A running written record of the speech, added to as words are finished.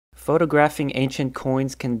Photographing ancient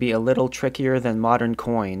coins can be a little trickier than modern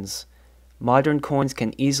coins. Modern coins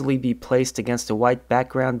can easily be placed against a white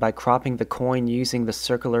background by cropping the coin using the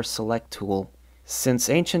circular select tool.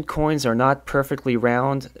 Since ancient coins are not perfectly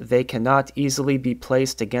round, they cannot easily be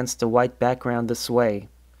placed against a white background this way.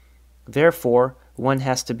 Therefore, one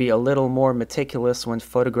has to be a little more meticulous when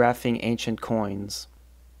photographing ancient coins.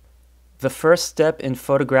 The first step in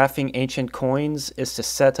photographing ancient coins is to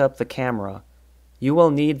set up the camera. You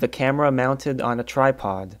will need the camera mounted on a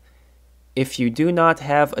tripod. If you do not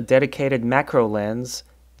have a dedicated macro lens,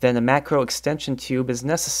 then a macro extension tube is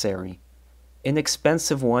necessary.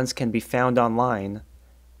 Inexpensive ones can be found online.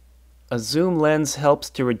 A zoom lens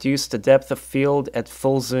helps to reduce the depth of field at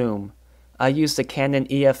full zoom. I used a Canon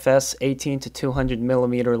EFS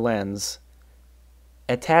 18-200mm lens.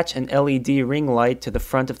 Attach an LED ring light to the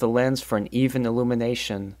front of the lens for an even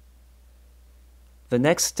illumination. The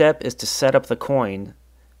next step is to set up the coin.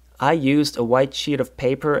 I used a white sheet of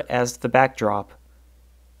paper as the backdrop.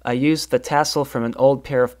 I used the tassel from an old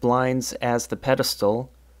pair of blinds as the pedestal,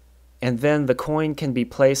 and then the coin can be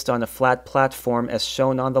placed on a flat platform as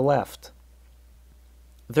shown on the left.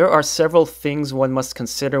 There are several things one must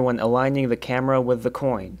consider when aligning the camera with the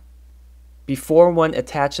coin. Before one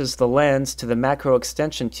attaches the lens to the macro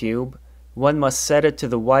extension tube, one must set it to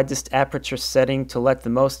the widest aperture setting to let the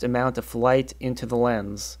most amount of light into the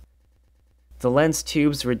lens. The lens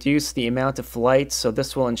tubes reduce the amount of light, so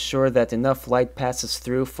this will ensure that enough light passes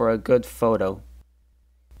through for a good photo.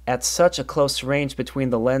 At such a close range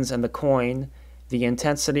between the lens and the coin, the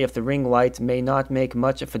intensity of the ring light may not make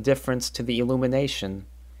much of a difference to the illumination.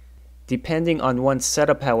 Depending on one's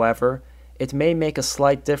setup, however, it may make a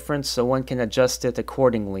slight difference, so one can adjust it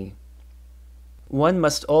accordingly. One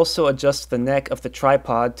must also adjust the neck of the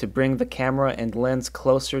tripod to bring the camera and lens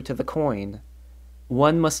closer to the coin.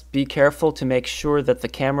 One must be careful to make sure that the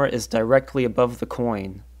camera is directly above the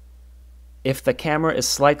coin. If the camera is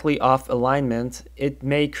slightly off alignment, it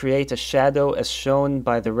may create a shadow as shown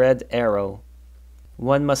by the red arrow.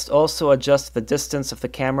 One must also adjust the distance of the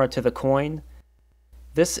camera to the coin.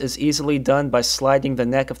 This is easily done by sliding the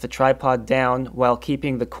neck of the tripod down while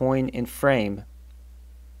keeping the coin in frame.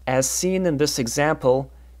 As seen in this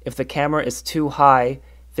example, if the camera is too high,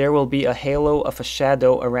 there will be a halo of a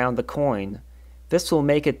shadow around the coin. This will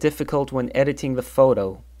make it difficult when editing the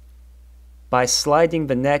photo. By sliding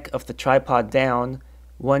the neck of the tripod down,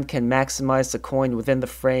 one can maximize the coin within the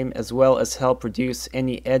frame as well as help reduce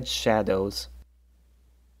any edge shadows.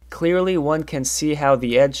 Clearly, one can see how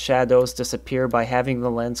the edge shadows disappear by having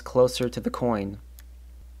the lens closer to the coin.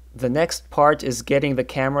 The next part is getting the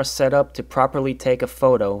camera set up to properly take a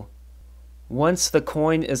photo. Once the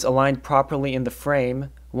coin is aligned properly in the frame,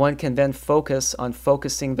 one can then focus on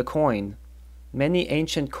focusing the coin. Many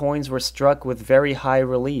ancient coins were struck with very high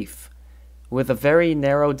relief. With a very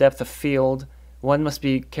narrow depth of field, one must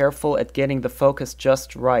be careful at getting the focus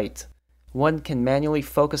just right. One can manually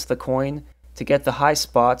focus the coin to get the high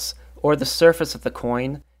spots or the surface of the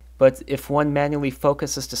coin, but if one manually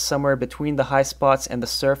focuses to somewhere between the high spots and the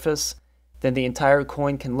surface, then the entire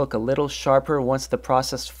coin can look a little sharper once the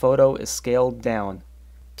processed photo is scaled down.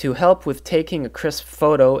 To help with taking a crisp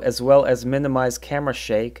photo as well as minimize camera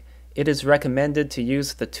shake, it is recommended to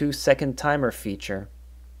use the 2-second timer feature.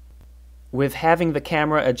 With having the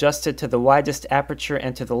camera adjusted to the widest aperture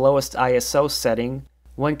and to the lowest ISO setting,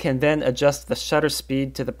 one can then adjust the shutter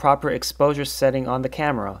speed to the proper exposure setting on the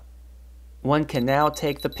camera. One can now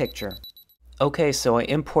take the picture. Okay, so I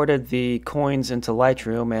imported the coins into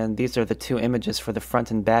Lightroom, and these are the two images for the front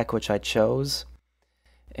and back which I chose.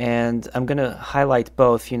 And I'm going to highlight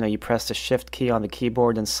both. You press the Shift key on the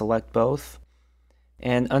keyboard and select both.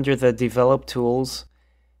 And under the Develop tools,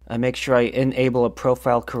 I make sure I enable a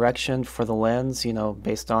profile correction for the lens,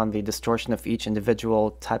 based on the distortion of each individual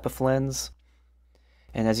type of lens.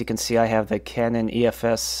 And as you can see, I have the Canon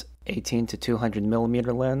EFS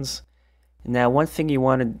 18-200mm lens. Now, one thing you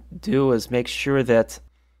want to do is make sure that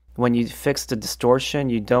when you fix the distortion,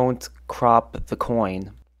 you don't crop the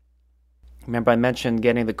coin. Remember, I mentioned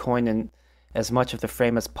getting the coin in as much of the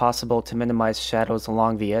frame as possible to minimize shadows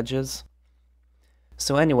along the edges.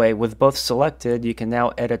 So anyway, with both selected, you can now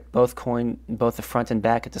edit both the front and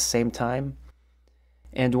back at the same time.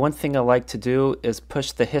 And one thing I like to do is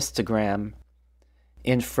push the histogram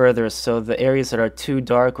in further, so the areas that are too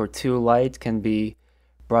dark or too light can be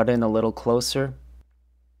brought in a little closer,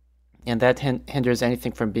 and that hinders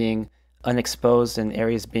anything from being unexposed and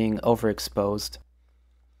areas being overexposed.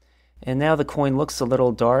 And now the coin looks a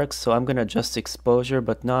little dark, so I'm going to adjust exposure,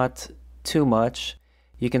 but not too much.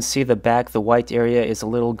 You can see the back, the white area is a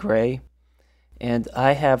little gray, And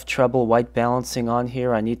I have trouble white balancing on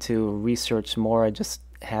here. I need to research more. I just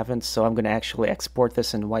haven't, so I'm going to actually export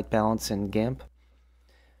this in white balance in GIMP.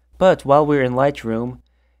 But while we're in Lightroom,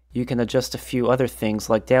 you can adjust a few other things.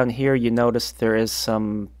 Like down here, you notice there is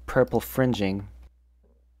some purple fringing,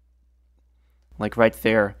 like right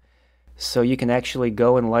there. So you can actually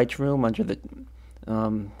go in Lightroom under the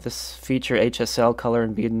this feature HSL color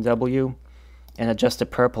in B&W and adjust the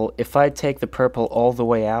purple. If I take the purple all the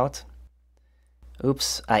way out,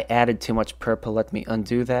 oops, I added too much purple. Let me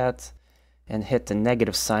undo that and hit the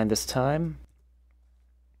negative sign this time.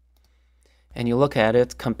 And you look at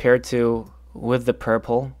it compared to with the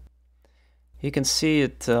purple, you can see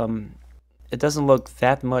it it doesn't look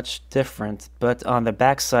that much different, but on the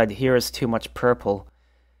back side here is too much purple.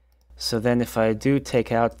 So then if I do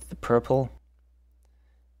take out the purple,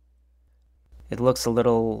 it looks a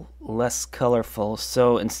little less colorful.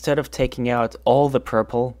 So instead of taking out all the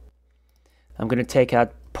purple, I'm going to take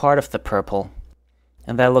out part of the purple,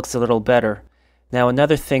 and that looks a little better. Now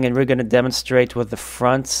another thing, and we're going to demonstrate with the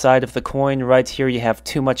front side of the coin, right here you have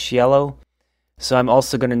too much yellow. So I'm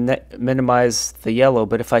also going to minimize the yellow,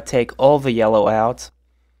 but if I take all the yellow out,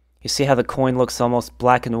 you see how the coin looks almost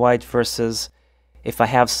black and white versus if I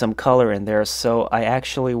have some color in there. So I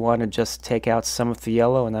actually want to just take out some of the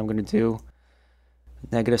yellow, and I'm going to do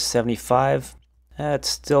 -75. That's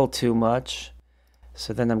still too much.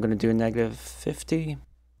 So then I'm going to do -50.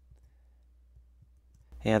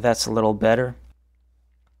 Yeah, that's a little better.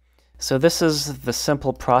 So this is the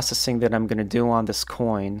simple processing that I'm going to do on this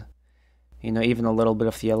coin. You know, even a little bit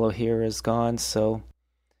of the yellow here is gone. So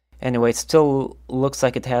anyway, it still looks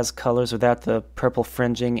like it has colors without the purple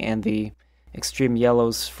fringing and the extreme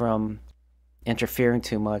yellows from interfering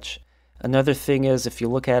too much. Another thing is, if you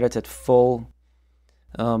look at it at full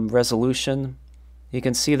resolution, you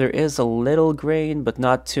can see there is a little grain, but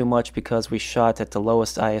not too much because we shot at the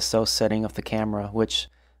lowest ISO setting of the camera, which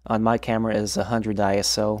on my camera is 100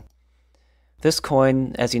 ISO. This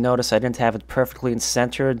coin, as you notice, I didn't have it perfectly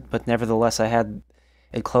centered, but nevertheless I had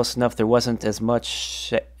it close enough. There wasn't as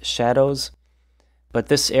much shadows, but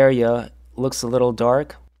this area looks a little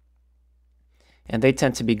dark, and they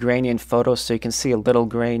tend to be grainy in photos, so you can see a little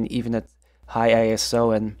grain even at high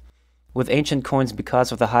ISO. And with ancient coins,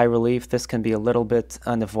 because of the high relief, this can be a little bit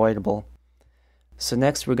unavoidable. So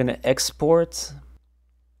next we're going to export,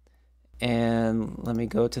 and let me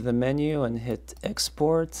go to the menu and hit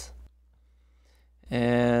export.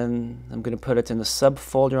 And I'm going to put it in a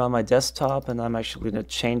subfolder on my desktop, and I'm actually going to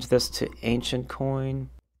change this to ancient coin.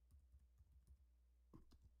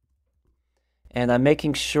 And I'm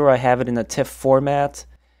making sure I have it in a TIFF format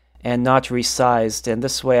and not resized, and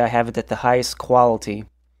this way I have it at the highest quality.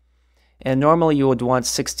 And normally you would want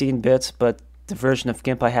 16 bits, but the version of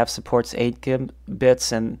GIMP I have supports 8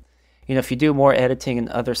 bits, and you know, if you do more editing in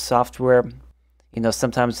other software, you know,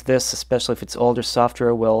 sometimes this, especially if it's older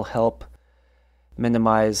software, will help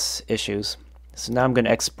minimize issues. So now I'm going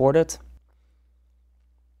to export it,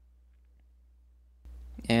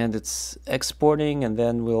 and it's exporting, and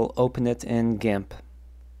then we'll open it in GIMP.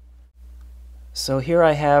 So here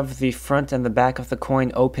I have the front and the back of the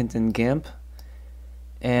coin opened in GIMP,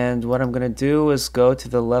 and what I'm going to do is go to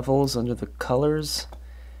the levels under the colors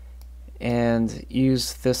and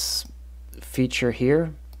use this feature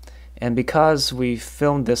here. And because we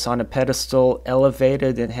filmed this on a pedestal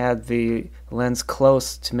elevated and had the lens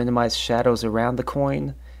close to minimize shadows around the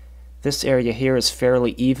coin, this area here is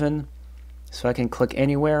fairly even, so I can click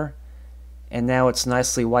anywhere, and now it's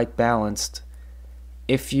nicely white balanced.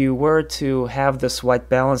 If you were to have this white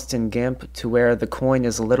balanced in GIMP to where the coin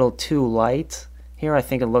is a little too light, here I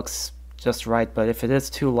think it looks just right, but if it is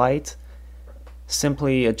too light,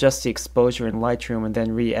 simply adjust the exposure in Lightroom and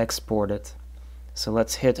then re-export it. So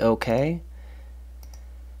let's hit OK.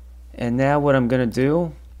 And now what I'm going to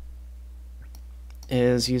do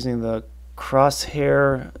is, using the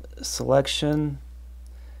crosshair selection,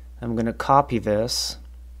 I'm going to copy this.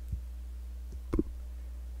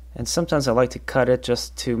 And sometimes I like to cut it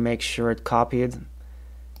just to make sure it copied.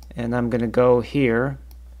 And I'm going to go here.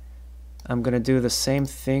 I'm going to do the same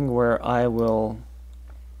thing where I will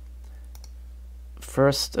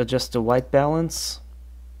first adjust the white balance,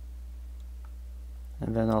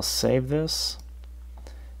 and then I'll save this,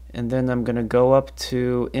 and then I'm going to go up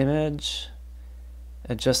to image,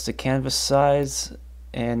 adjust the canvas size,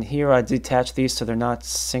 and here I detach these so they're not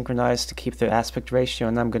synchronized to keep the aspect ratio,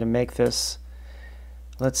 and I'm going to make this,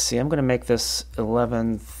 let's see, I'm going to make this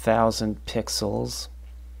 11,000 pixels.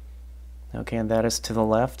 Okay, and that is to the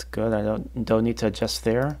left. Good, I don't need to adjust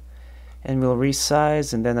there. And we'll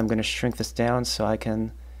resize, and then I'm going to shrink this down so I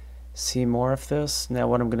can see more of this. Now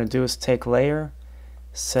what I'm going to do is take layer,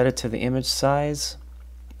 set it to the image size.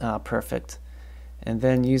 Perfect. And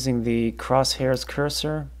then using the crosshairs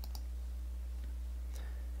cursor,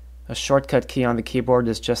 a shortcut key on the keyboard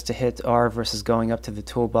is just to hit R versus going up to the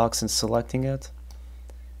toolbox and selecting it.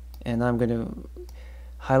 And I'm going to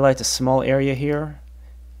highlight a small area here,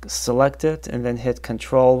 select it, and then hit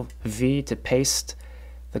Control V to paste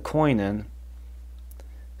the coin in.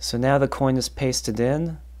 So now the coin is pasted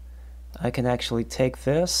in. I can actually take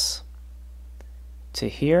this to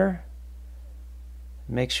here,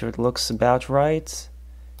 make sure it looks about right,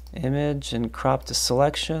 image, and crop to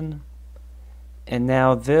selection. And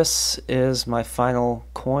now this is my final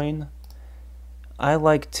coin. I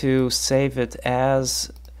like to save it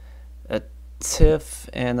as a TIFF,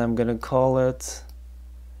 and I'm going to call it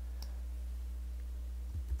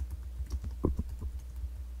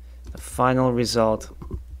the final result.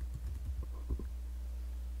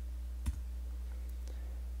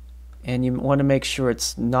 And you want to make sure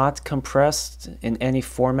it's not compressed in any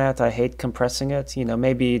format. I hate compressing it. You know,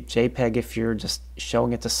 maybe JPEG if you're just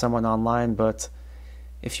showing it to someone online, but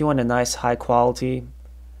if you want a nice high quality,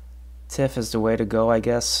 TIFF is the way to go, I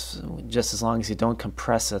guess, just as long as you don't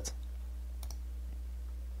compress it.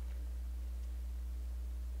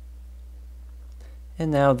 And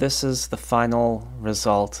now this is the final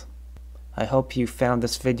result. I hope you found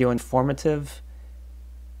this video informative.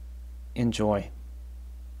 Enjoy.